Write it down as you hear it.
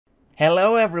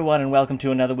Hello everyone and welcome to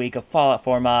another week of Fallout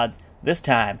 4 mods. This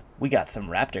time, we got some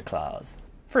RaptorClaws.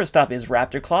 First up is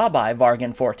RaptorClaw by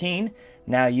Vargin14.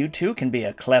 Now you too can be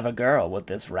a clever girl with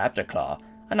this RaptorClaw.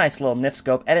 A nice little nif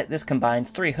scope edit. This combines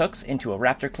 3 hooks into a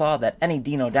RaptorClaw that any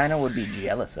Dino would be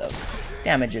jealous of.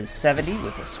 Damage is 70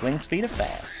 with a swing speed of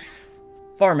fast.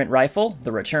 Varmint Rifle,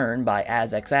 The Return by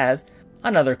asXas.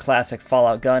 Another classic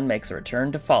Fallout gun makes a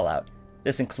return to Fallout.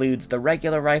 This includes the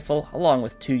regular rifle along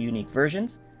with 2 unique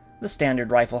versions. The standard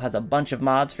rifle has a bunch of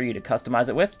mods for you to customize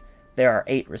it with. There are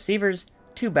 8 receivers,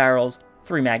 2 barrels,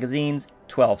 3 magazines,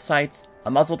 12 sights,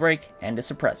 a muzzle brake, and a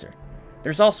suppressor.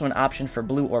 There's also an option for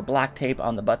blue or black tape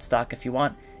on the buttstock if you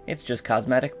want. It's just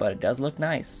cosmetic, but it does look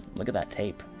nice. Look at that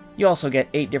tape. You also get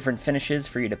 8 different finishes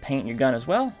for you to paint your gun as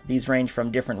well. These range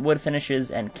from different wood finishes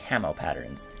and camo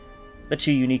patterns. The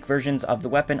 2 unique versions of the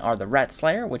weapon are the Rat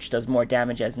Slayer, which does more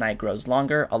damage as night grows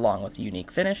longer, along with a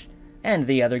unique finish. And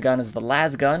the other gun is the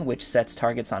Las gun, which sets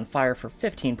targets on fire for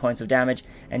 15 points of damage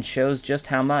and shows just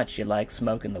how much you like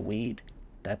smoking the weed.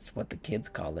 That's what the kids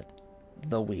call it.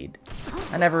 The weed.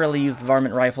 I never really used the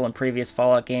Varmint Rifle in previous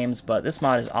Fallout games, but this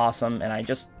mod is awesome and I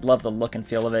just love the look and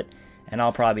feel of it, and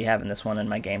I'll probably be having this one in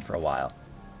my game for a while.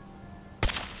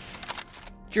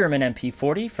 German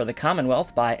MP40 for the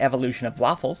Commonwealth by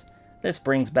EvolutionOfWafflez. This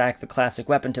brings back the classic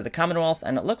weapon to the Commonwealth,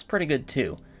 and it looks pretty good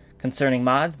too. Concerning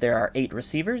mods, there are 8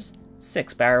 receivers,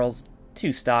 6 barrels,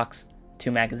 2 stocks,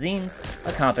 2 magazines,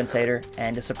 a compensator,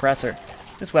 and a suppressor.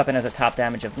 This weapon has a top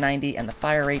damage of 90 and the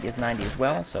fire rate is 90 as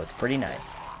well, so it's pretty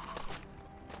nice.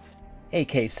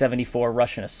 AK74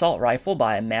 Russian Assault Rifle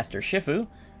by Master Shifu.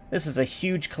 This is a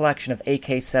huge collection of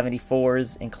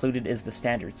AK74's. Included is the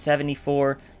standard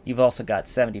 74. You've also got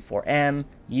 74M,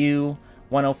 U,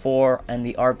 104, and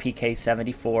the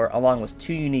RPK74, along with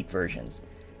 2 unique versions.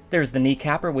 There's the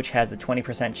Kneecapper, which has a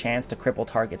 20% chance to cripple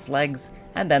target's legs,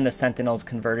 and then the Sentinel's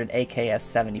converted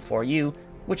AKS74U,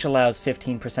 which allows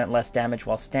 15% less damage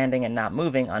while standing and not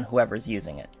moving on whoever's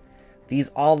using it. These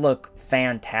all look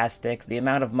fantastic. The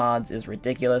amount of mods is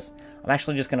ridiculous. I'm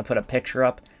actually just going to put a picture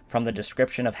up from the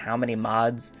description of how many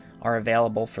mods are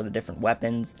available for the different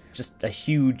weapons. Just a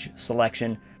huge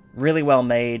selection. Really well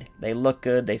made. They look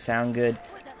good. They sound good.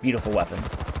 Beautiful weapons.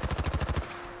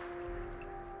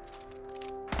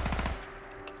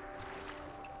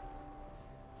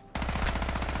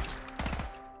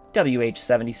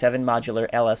 WH-77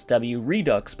 Modular LSW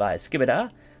REDUX by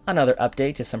Skibadaa. Another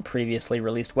update to some previously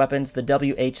released weapons, the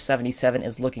WH-77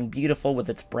 is looking beautiful with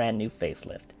its brand new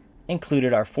facelift.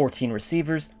 Included are 14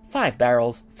 receivers, 5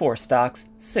 barrels, 4 stocks,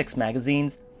 6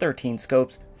 magazines, 13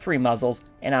 scopes, 3 muzzles,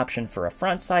 an option for a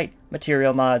front sight,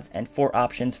 material mods, and 4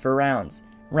 options for rounds.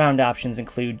 Round options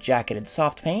include jacketed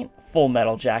soft paint, full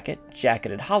metal jacket,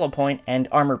 jacketed hollow point, and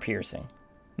armor piercing.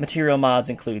 Material mods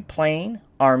include plain,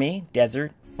 army,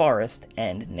 desert, forest,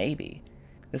 and navy.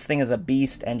 This thing is a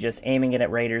beast, and just aiming it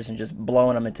at raiders and just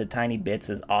blowing them into tiny bits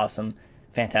is awesome.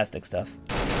 Fantastic stuff.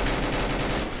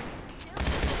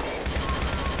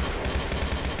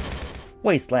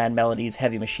 Wasteland Melody's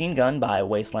Heavy Machine Gun by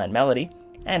Wasteland Melody.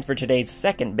 And for today's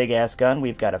second big-ass gun,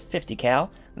 we've got a 50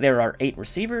 cal. There are 8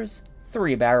 receivers,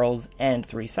 3 barrels, and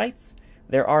 3 sights.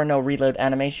 There are no reload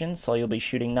animations, so you'll be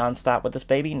shooting non-stop with this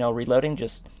baby. No reloading,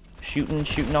 just shooting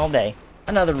all day.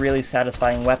 Another really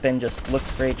satisfying weapon, just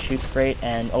looks great, shoots great,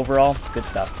 and overall, good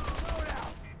stuff.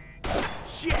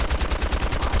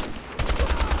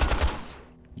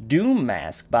 Doom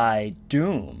Mask by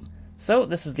Doom. So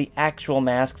this is the actual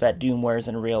mask that Doom wears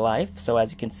in real life, so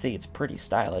as you can see, it's pretty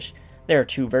stylish. There are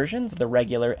 2 versions, the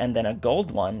regular and then a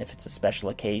gold one if it's a special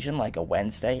occasion like a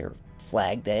Wednesday or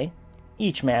Flag Day.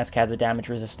 Each mask has a damage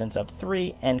resistance of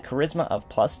 3 and charisma of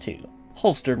 +2.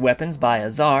 Holstered Weapons by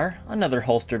Azar, another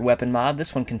holstered weapon mod.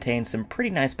 This one contains some pretty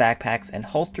nice backpacks and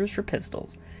holsters for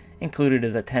pistols. Included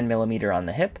is a 10mm on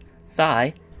the hip,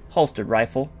 thigh, holstered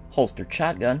rifle, holstered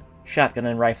shotgun, shotgun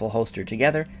and rifle holstered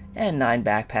together, and 9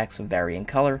 backpacks of varying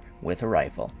color with a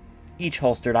rifle. Each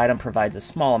holstered item provides a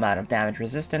small amount of damage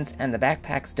resistance, and the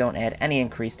backpacks don't add any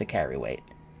increase to carry weight.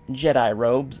 Jedi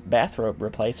Robes Bathrobe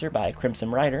Replacer by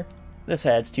Crimsomrider. This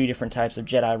adds 2 different types of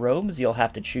Jedi robes. You'll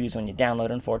have to choose when you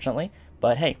download, unfortunately.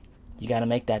 But hey, you gotta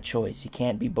make that choice. You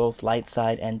can't be both light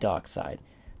side and dark side.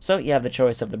 So you have the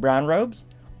choice of the brown robes,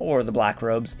 or the black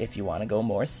robes if you want to go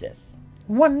more Sith.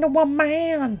 Wonder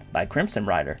Woman by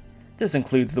Crimsomrider. This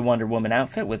includes the Wonder Woman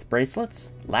outfit with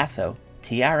bracelets, lasso,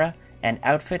 tiara, and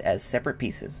outfit as separate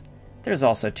pieces. There's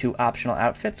also 2 optional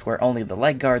outfits where only the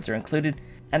leg guards are included,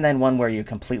 and then one where you're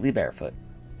completely barefoot.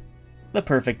 The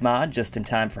perfect mod just in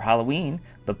time for Halloween,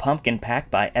 the Pumpkin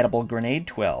Pack by Edible Grenade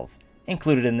 12.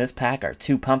 Included in this pack are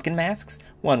 2 pumpkin masks,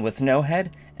 one with no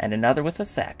head and another with a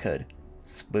sack hood.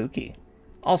 Spooky.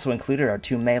 Also included are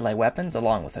 2 melee weapons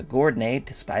along with a gourd nade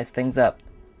to spice things up.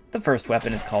 The first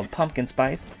weapon is called Pumpkin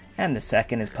Spice, and the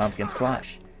second is Pumpkin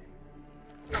Squash.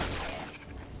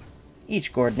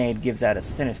 Each gourd nade gives out a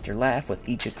sinister laugh with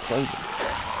each explosion.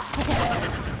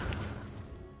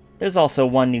 There's also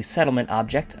one new settlement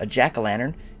object, a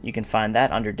jack-o'-lantern. You can find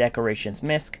that under Decorations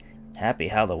MISC. Happy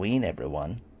Halloween,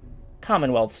 everyone.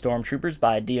 Commonwealth Stormtroopers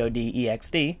by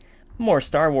Deodexed. More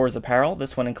Star Wars apparel.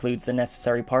 This one includes the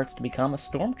necessary parts to become a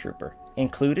Stormtrooper.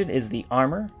 Included is the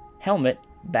armor, helmet,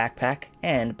 backpack,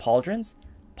 and pauldrons.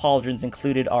 Pauldrons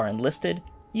included are enlisted,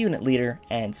 unit leader,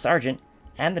 and sergeant,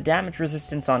 and the damage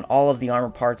resistance on all of the armor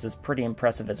parts is pretty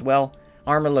impressive as well.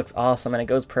 Armor looks awesome and it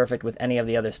goes perfect with any of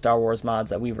the other Star Wars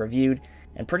mods that we've reviewed,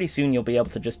 and pretty soon you'll be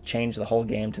able to just change the whole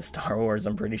game to Star Wars,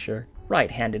 I'm pretty sure.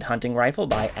 Right-handed hunting rifle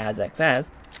by asXas.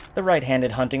 The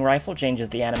right-handed hunting rifle changes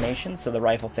the animation so the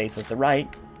rifle faces the right.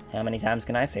 How many times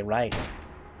can I say right?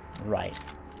 Right.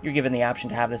 You're given the option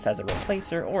to have this as a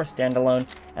replacer or a standalone,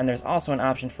 and there's also an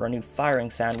option for a new firing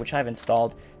sound which I've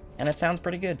installed, and it sounds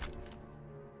pretty good.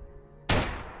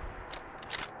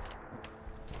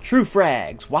 True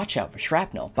Frags, watch out for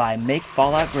shrapnel by Make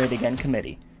Fallout Great Again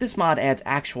Committee. This mod adds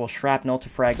actual shrapnel to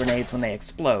frag grenades when they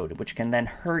explode, which can then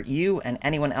hurt you and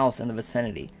anyone else in the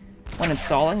vicinity. When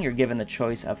installing, you're given the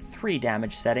choice of 3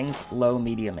 damage settings, low,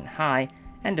 medium, and high,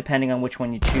 and depending on which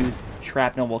one you choose,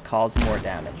 shrapnel will cause more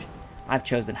damage. I've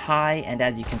chosen high, and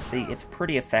as you can see, it's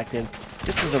pretty effective.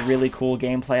 This is a really cool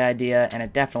gameplay idea, and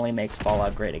it definitely makes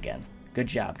Fallout great again. Good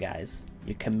job, guys.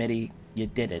 Your committee, you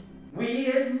did it.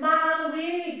 Weird Mod of the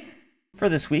Week! For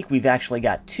this week, we've actually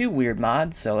got 2 weird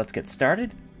mods, so let's get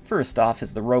started. First off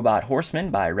is the Robot Horseman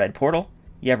by redportal.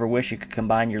 You ever wish you could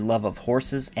combine your love of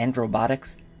horses and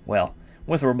robotics? Well,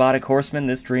 with Robotic Horseman,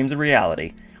 this dream's a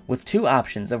reality. With 2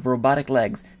 options of robotic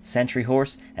legs, Sentry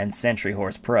Horse and Sentry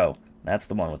Horse Pro. That's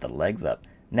the one with the legs up.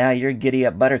 Now your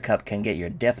giddy-up buttercup can get your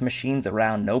death machines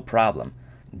around no problem.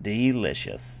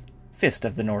 Delicious. Fist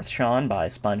of the North Shaun by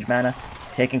Spongmana.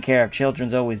 Taking care of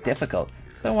children's always difficult,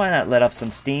 so why not let off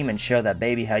some steam and show that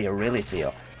baby how you really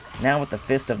feel? Now with the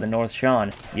Fist of the North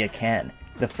Shaun, you can.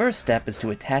 The first step is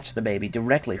to attach the baby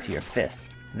directly to your fist.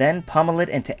 Then pummel it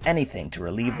into anything to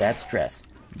relieve that stress.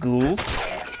 Ghouls,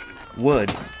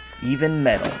 wood, even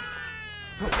metal.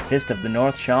 Fist of the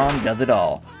North Shaun does it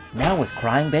all. Now with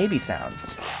crying baby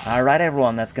sounds. Alright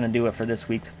everyone, that's going to do it for this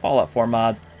week's Fallout 4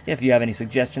 mods. If you have any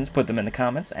suggestions, put them in the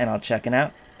comments and I'll check it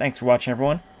out. Thanks for watching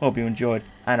everyone. Hope you enjoyed.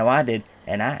 I know I did,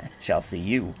 and I shall see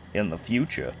you in the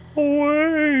future.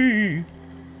 Away!